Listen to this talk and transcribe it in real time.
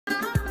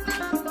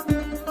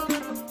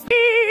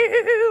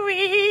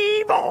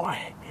boy.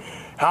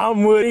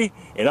 I'm Woody,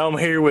 and I'm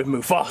here with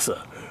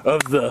Mufasa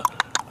of the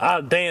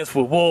I Dance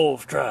with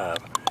Wolves tribe.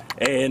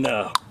 And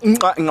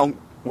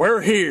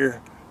we're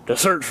here to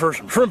search for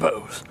some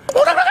shrimpos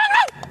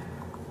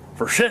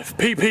for Chef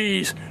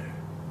PP's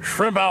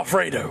Shrimp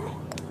Alfredo.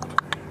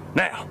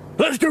 Now,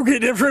 let's go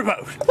get them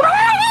shrimpos.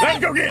 Let's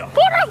go get them.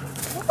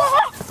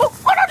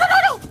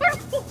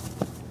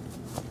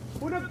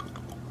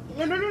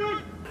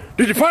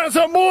 Did you find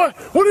something, boy?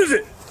 What is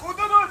it?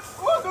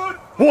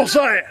 What's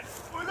that?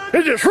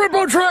 It's a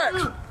shrimpo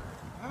tracks.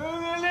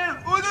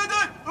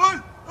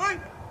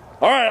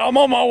 All right, I'm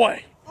on my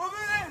way.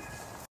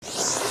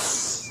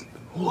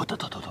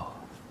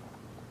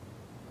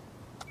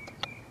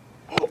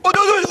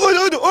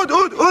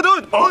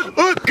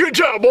 Oh, good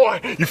job, boy.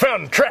 You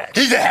found the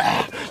tracks.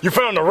 Yeah. You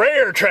found the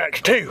rare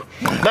tracks too.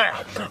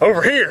 Now,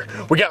 over here,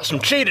 we got some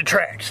cheetah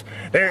tracks.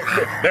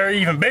 They're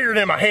even bigger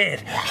than my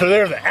head. So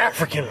they're the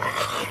African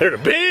ones. They're the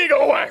big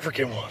old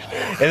African ones.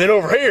 And then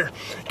over here,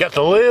 got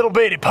the little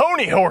bitty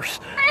pony horse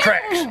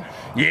tracks.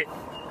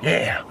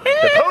 Yeah.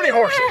 The pony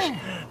horses.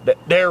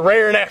 They're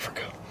rare in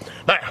Africa.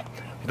 Now,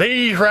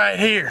 these right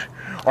here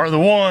are the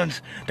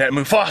ones that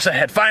Mufasa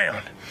had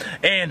found.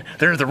 And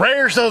they're the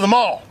rarest of them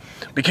all.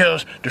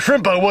 Because the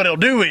shrimpo, what he'll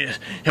do is,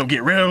 he'll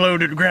get real low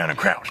to the ground and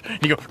crouch.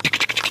 And he go,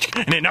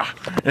 and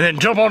then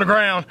jump on the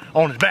ground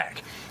on his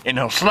back. And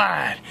he'll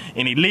slide.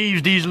 And he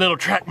leaves these little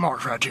track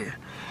marks right here.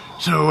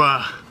 So,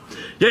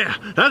 yeah,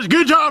 that's a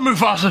good job,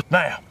 Mufasa.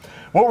 Now,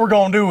 what we're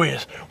gonna do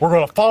is, we're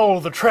gonna follow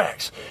the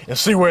tracks and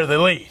see where they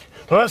lead.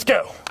 So let's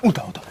go.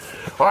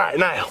 All right,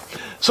 now,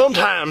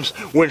 sometimes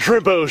when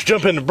shrimpos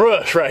jump in the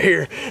brush right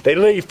here, they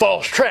leave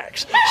false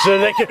tracks so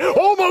they can,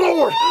 oh my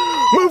Lord,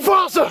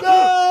 Mufasa,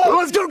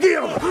 let's go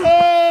get him.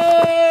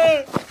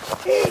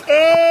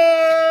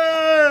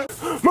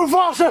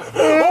 Mufasa,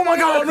 oh my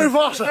God,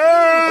 Mufasa,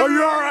 are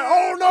you all right?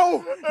 Oh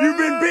no, you've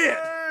been bit.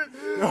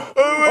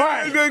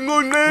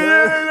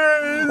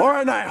 All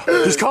right now,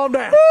 just calm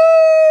down.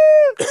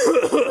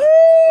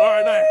 All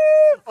right now,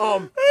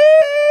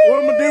 what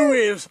I'm gonna do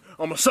is,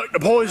 I'm gonna suck the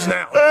poison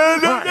out.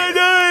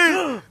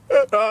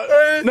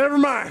 Never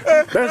mind.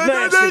 That's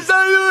nasty.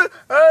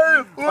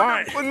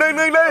 Alright.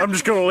 I'm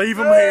just gonna leave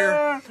him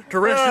here to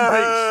rest in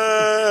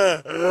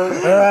peace.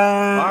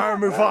 Alright,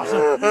 Mufasa.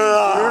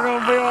 You're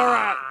gonna be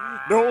alright.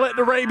 Don't let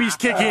the rabies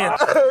kick in.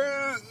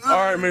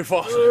 Alright,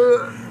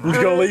 Mufasa. I'm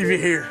just gonna leave you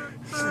here.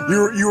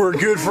 You were a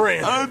good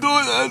friend.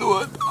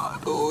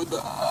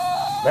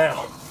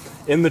 Now,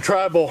 in the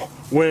tribal,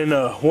 when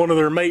one of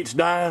their mates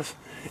dies,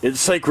 it's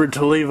sacred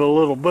to leave a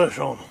little bush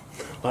on them,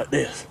 like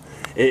this.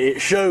 It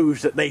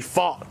shows that they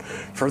fought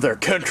for their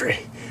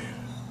country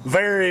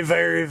very,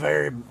 very,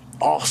 very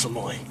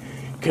awesomely.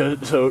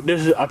 So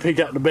this is, I picked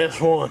out the best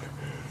one.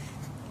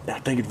 I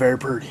think it's very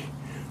pretty.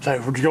 So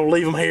we're just gonna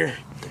leave them here.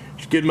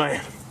 It's a good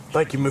man.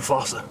 Thank you,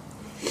 Mufasa.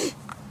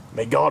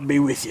 May God be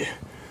with you,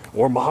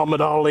 or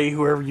Muhammad Ali,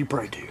 whoever you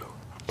pray to.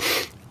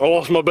 I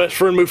lost my best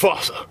friend,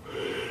 Mufasa.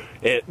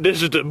 And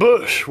this is the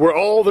bush where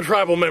all the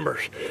tribal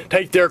members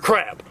take their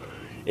crap.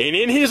 And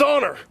in his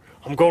honor,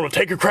 I'm gonna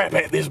take a crap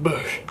at this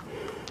bush.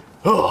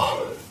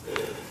 Oh.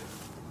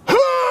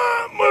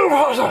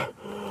 Mufasa!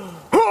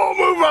 Oh,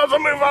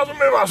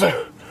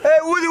 Mufasa! Hey,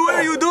 Woody, what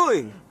are you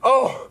doing?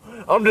 Oh,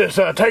 I'm just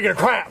taking a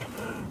crap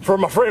for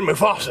my friend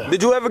Mufasa.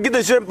 Did you ever get the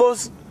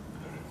shrimpos?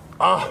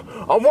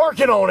 I'm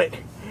working on it.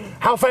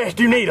 How fast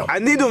do you need them? I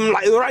need them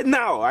like right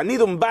now. I need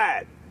them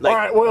bad.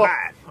 Like,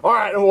 bad. All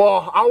right,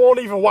 well, I won't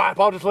even wipe.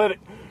 I'll just let it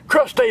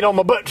crustate on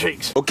my butt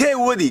cheeks. Okay,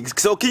 Woody,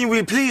 so can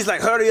you please,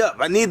 like, hurry up?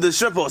 I need the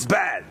shrimpos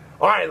bad.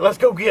 All right, let's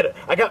go get it.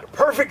 I got the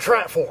perfect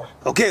trap for them.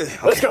 Okay.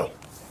 Let's go.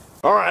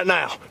 All right,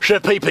 now,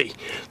 Chef PP,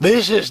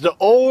 this is the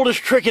oldest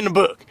trick in the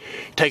book.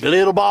 Take a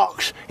little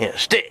box and a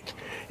stick.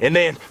 And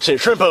then,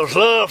 since shrimpos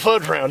love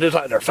fudge rounds, it's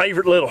like their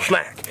favorite little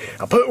snack,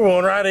 I put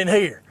one right in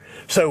here.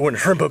 So when the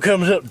shrimpo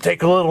comes up to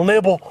take a little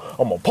nibble,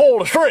 I'm gonna pull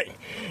the string,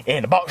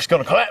 and the box is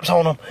gonna collapse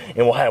on them,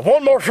 and we'll have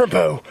one more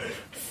shrimpo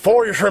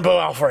for your shrimpo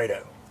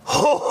Alfredo.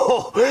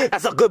 Oh,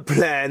 that's a good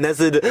plan.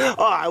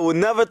 I would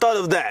never thought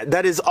of that.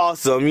 That is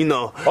awesome, you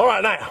know. All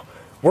right, now,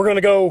 we're gonna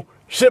go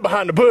sit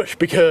behind the bush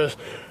because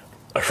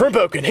a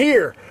shrimpo can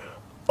hear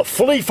a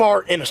flea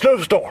fart in a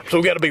snowstorm, so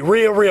we gotta be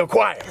real, real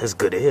quiet. That's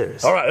good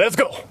ears. All right, let's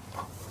go.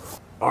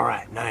 All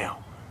right,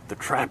 now, the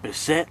trap is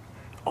set.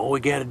 All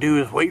we gotta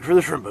do is wait for the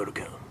shrimpo to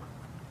come.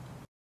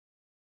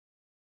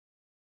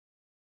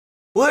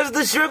 Where's the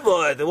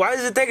shrimpo? Why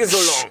is it taking so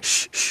long?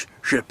 Shh,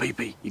 Chef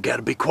PP, you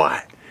gotta be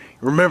quiet.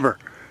 Remember,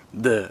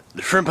 the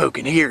shrimpo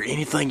can hear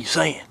anything you're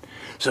saying.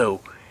 So,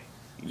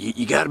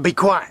 you gotta be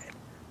quiet.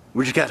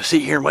 We just gotta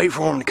sit here and wait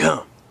for him to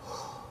come.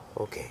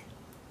 Okay.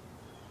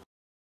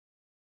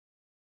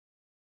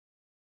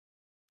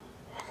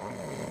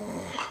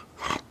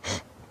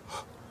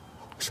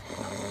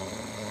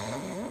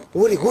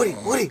 Woody.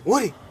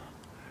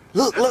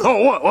 Look.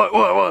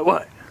 Oh,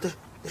 what?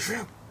 The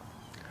shrimp.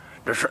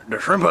 The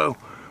shrimpo?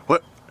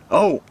 What?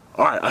 Oh,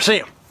 all right, I see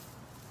him.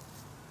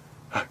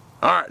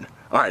 All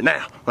right,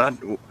 now. All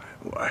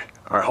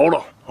right, hold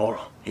on.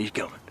 He's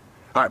coming.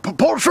 All right,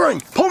 pull the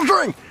string. Pull the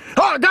string.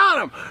 Oh,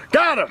 got him.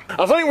 Got him.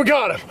 I think we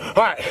got him.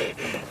 All right.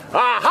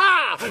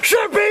 Aha!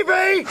 Shrimp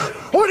pee-pee!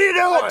 What are you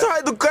doing? I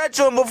tried to catch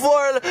him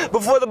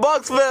before the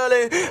box fell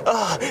and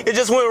it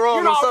just went wrong.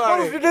 You're not I'm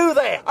sorry. supposed to do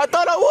that. I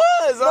thought I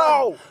was.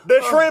 No, the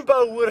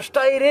shrimpo would have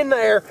stayed in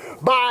there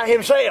by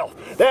himself.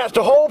 That's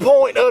the whole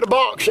point of the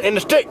box and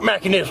the stick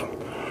mechanism.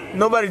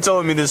 Nobody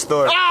told me this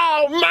story.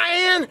 Oh,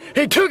 man!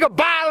 He took a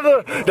bite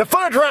of the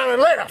fudge round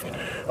and left.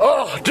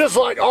 Oh, just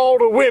like all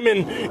the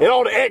women and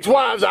all the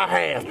ex-wives I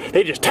have.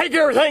 They just take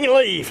everything and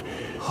leave.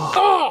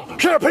 Oh,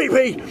 shut up,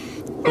 pee-pee.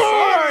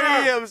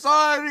 I'm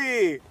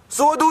sorry.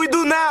 So what do we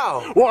do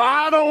now? Well,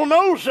 I don't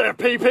know, Sir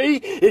PP.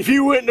 If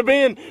you wouldn't have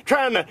been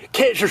trying to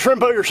catch the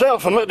shrimpo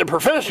yourself and let the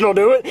professional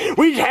do it,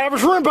 we'd have a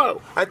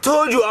shrimpo. I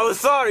told you I was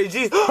sorry,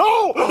 G.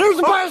 Oh, there's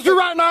a bastard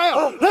right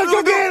now. Let's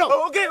go get him.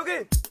 Oh,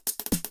 okay.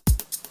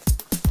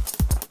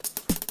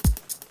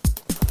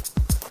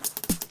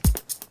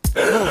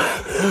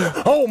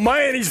 Oh,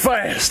 man, he's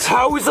fast.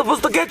 How are we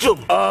supposed to catch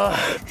him?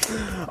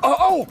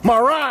 Oh, my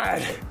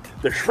ride.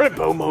 The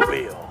Shrimpo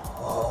Mobile.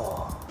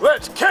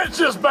 Let's catch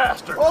this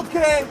bastard.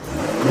 Okay.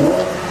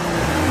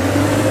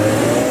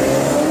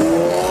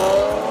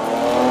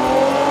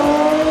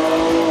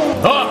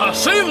 I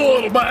see the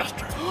little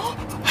bastard.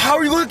 How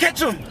are you going to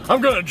catch him? I'm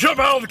going to jump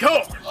out of the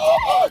car.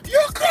 Oh,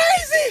 you're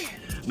crazy.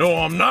 No,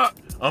 I'm not.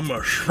 I'm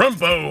a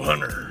Shrimpo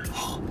hunter.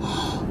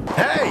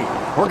 Hey,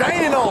 we're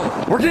gaining on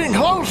him. We're getting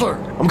closer.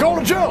 I'm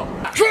going to jump.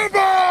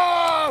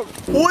 Shrimpo!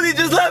 What, he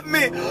just left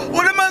me.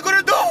 What am I going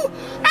to do?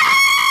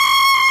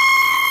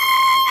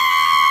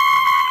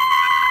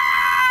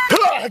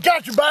 I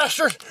got you,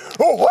 bastard.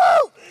 Oh,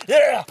 woo!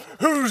 Yeah,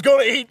 who's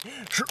gonna eat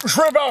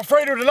shrimp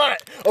Alfredo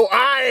tonight? Oh,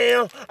 I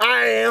am.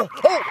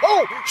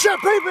 Oh, Chef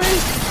Pee-Pee!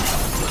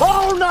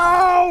 Oh,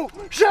 no!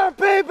 Chef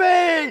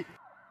Pee-Pee!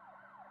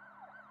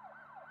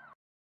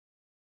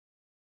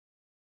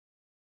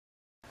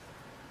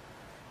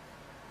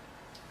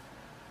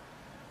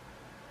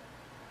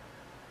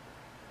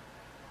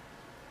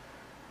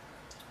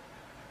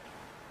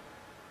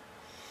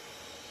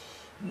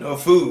 No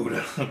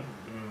food.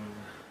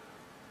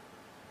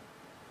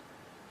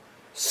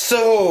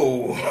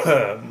 So,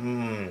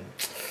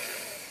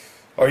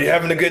 are you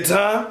having a good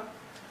time?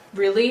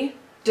 Really?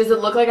 Does it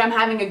look like I'm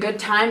having a good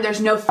time?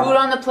 There's no food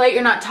on the plate,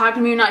 you're not talking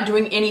to me, you're not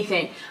doing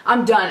anything.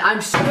 I'm done. I'm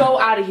so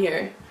out of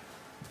here.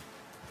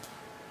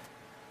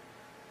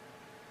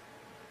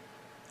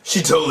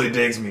 She totally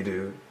digs me,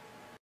 dude.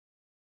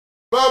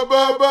 Ba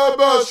ba ba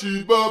ba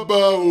she ba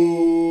ba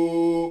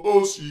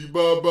oh she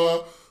ba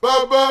ba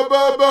ba ba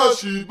ba ba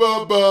she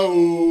ba ba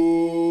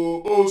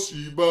oh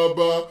she ba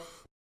ba